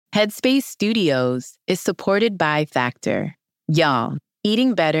Headspace Studios is supported by Factor. Y'all,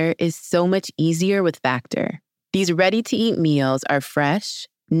 eating better is so much easier with Factor. These ready-to-eat meals are fresh,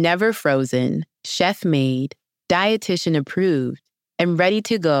 never frozen, chef-made, dietitian approved, and ready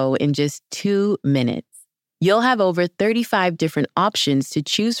to go in just 2 minutes. You'll have over 35 different options to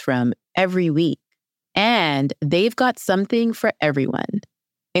choose from every week. And they've got something for everyone,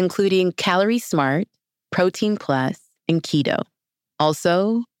 including Calorie Smart, Protein Plus, and Keto.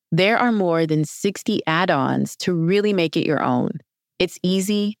 Also, there are more than 60 add-ons to really make it your own. It's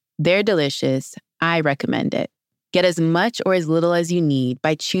easy, they're delicious, I recommend it. Get as much or as little as you need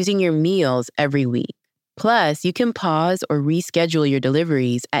by choosing your meals every week. Plus, you can pause or reschedule your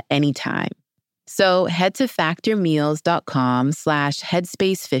deliveries at any time. So head to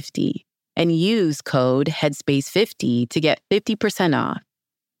factormeals.com/headspace50 and use code headspace50 to get 50% off.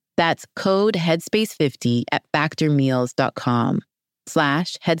 That's code headspace50 at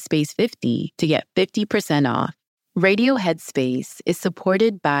factormeals.com/headspace50 to get 50% off. Radio Headspace is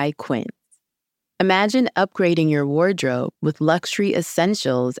supported by Quince. Imagine upgrading your wardrobe with luxury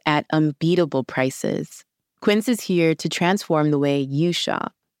essentials at unbeatable prices. Quince is here to transform the way you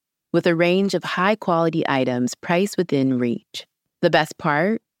shop, with a range of high-quality items priced within reach. The best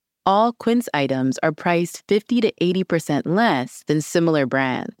part? All Quince items are priced 50 to 80% less than similar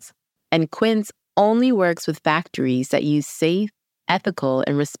brands. And Quince only works with factories that use safe, ethical,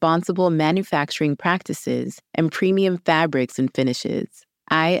 and responsible manufacturing practices and premium fabrics and finishes.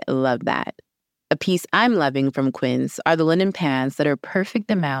 I love that. A piece I'm loving from Quince are the linen pants that are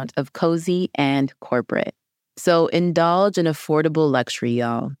perfect amount of cozy and corporate. So indulge in affordable luxury,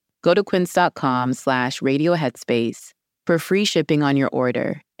 y'all. Go to quince.com/radioheadspace for free shipping on your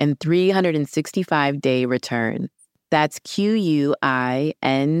order and 365-day returns. That's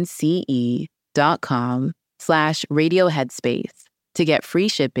QUINCE.com/radioheadspace to get free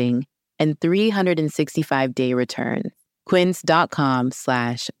shipping and 365-day returns.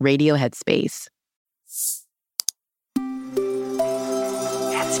 Quince.com/radioheadspace.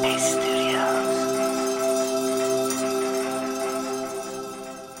 Headspace Studios.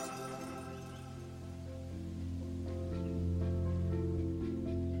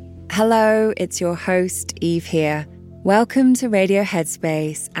 Hello, it's your host, Eve here. Welcome to Radio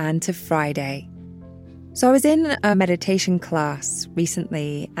Headspace and to Friday. So I was in a meditation class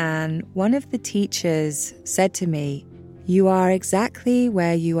recently, and one of the teachers said to me, "You are exactly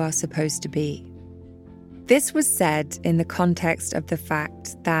where you are supposed to be." This was said in the context of the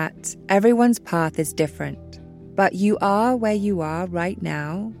fact that everyone's path is different, but you are where you are right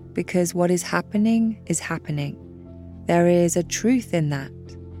now because what is happening is happening. There is a truth in that.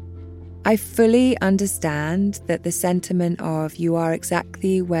 I fully understand that the sentiment of you are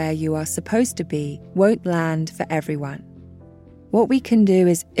exactly where you are supposed to be won't land for everyone. What we can do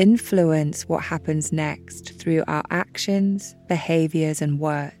is influence what happens next through our actions, behaviors, and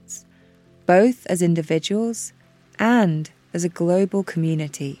words, both as individuals and as a global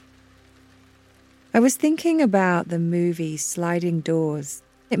community. I was thinking about the movie Sliding Doors.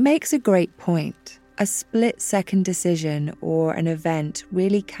 It makes a great point. A split-second decision or an event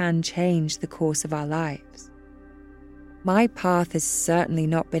really can change the course of our lives. My path has certainly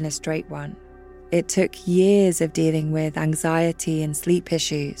not been a straight one. It took years of dealing with anxiety and sleep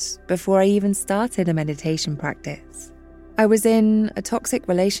issues before I even started a meditation practice. I was in a toxic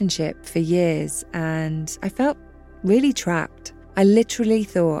relationship for years and I felt really trapped. I literally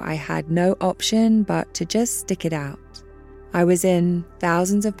thought I had no option but to just stick it out. I was in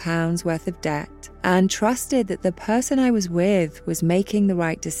thousands of pounds worth of debt and trusted that the person I was with was making the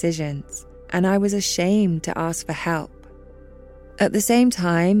right decisions, and I was ashamed to ask for help. At the same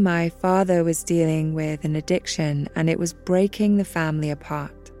time, my father was dealing with an addiction and it was breaking the family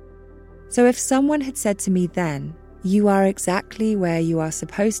apart. So if someone had said to me then, "You are exactly where you are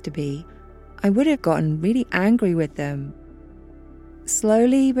supposed to be," I would have gotten really angry with them.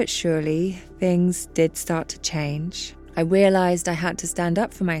 Slowly but surely, things did start to change. I realized I had to stand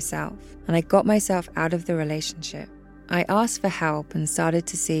up for myself, and I got myself out of the relationship. I asked for help and started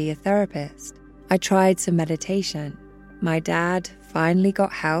to see a therapist. I tried some meditation. My dad finally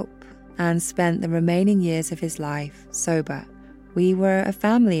got help and spent the remaining years of his life sober. We were a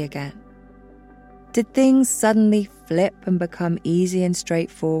family again. Did things suddenly flip and become easy and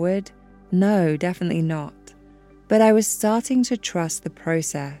straightforward? No, definitely not. But I was starting to trust the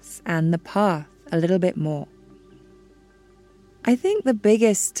process and the path a little bit more. I think the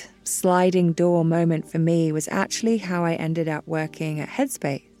biggest sliding door moment for me was actually how I ended up working at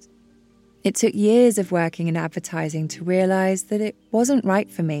Headspace. It took years of working in advertising to realize that it wasn't right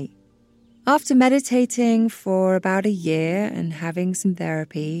for me. After meditating for about a year and having some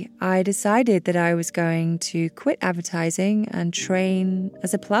therapy, I decided that I was going to quit advertising and train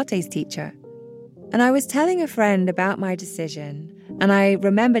as a Pilates teacher. And I was telling a friend about my decision, and I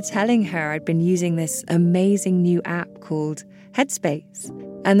remember telling her I'd been using this amazing new app called Headspace,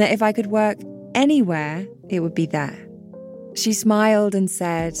 and that if I could work anywhere, it would be there. She smiled and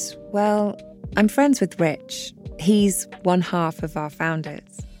said, "Well, I'm friends with Rich. He's one half of our founders.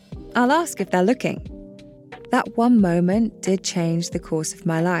 I'll ask if they're looking." That one moment did change the course of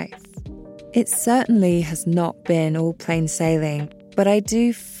my life. It certainly has not been all plain sailing, but I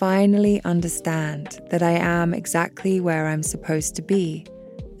do finally understand that I am exactly where I'm supposed to be,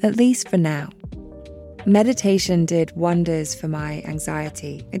 at least for now. Meditation did wonders for my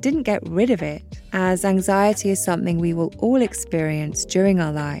anxiety. It didn't get rid of it, as anxiety is something we will all experience during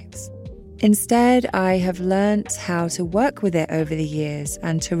our lives. Instead, I have learnt how to work with it over the years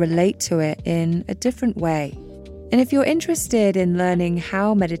and to relate to it in a different way. And if you're interested in learning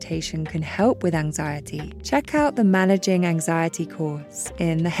how meditation can help with anxiety, check out the Managing Anxiety course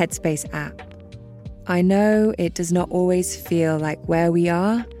in the Headspace app. I know it does not always feel like where we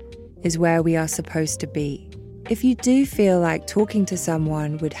are is where we are supposed to be. If you do feel like talking to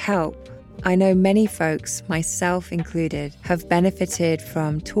someone would help, I know many folks, myself included, have benefited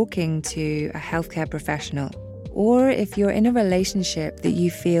from talking to a healthcare professional. Or if you're in a relationship that you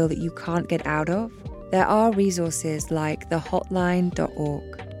feel that you can't get out of, there are resources like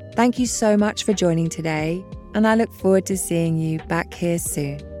thehotline.org. Thank you so much for joining today, and I look forward to seeing you back here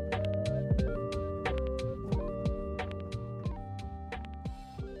soon.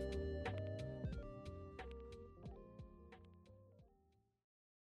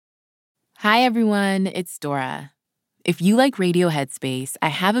 Hi, everyone. It's Dora. If you like Radio Headspace, I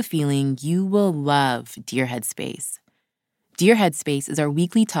have a feeling you will love Dear Headspace. Dear Headspace is our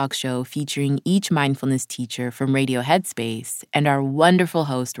weekly talk show featuring each mindfulness teacher from Radio Headspace and our wonderful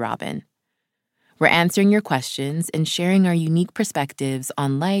host, Robin. We're answering your questions and sharing our unique perspectives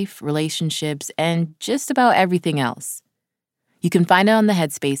on life, relationships, and just about everything else. You can find it on the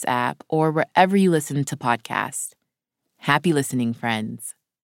Headspace app or wherever you listen to podcasts. Happy listening, friends.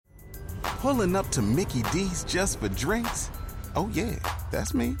 Pulling up to Mickey D's just for drinks? Oh yeah,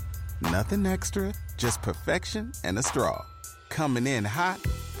 that's me. Nothing extra, just perfection and a straw. Coming in hot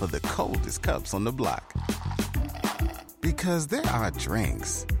for the coldest cups on the block. Because there are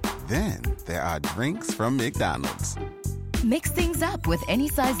drinks. Then there are drinks from McDonald's. Mix things up with any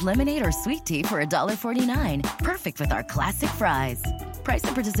size lemonade or sweet tea for $1.49. Perfect with our classic fries. Price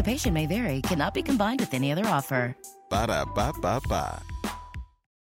and participation may vary. Cannot be combined with any other offer. Ba-da-ba-ba-ba.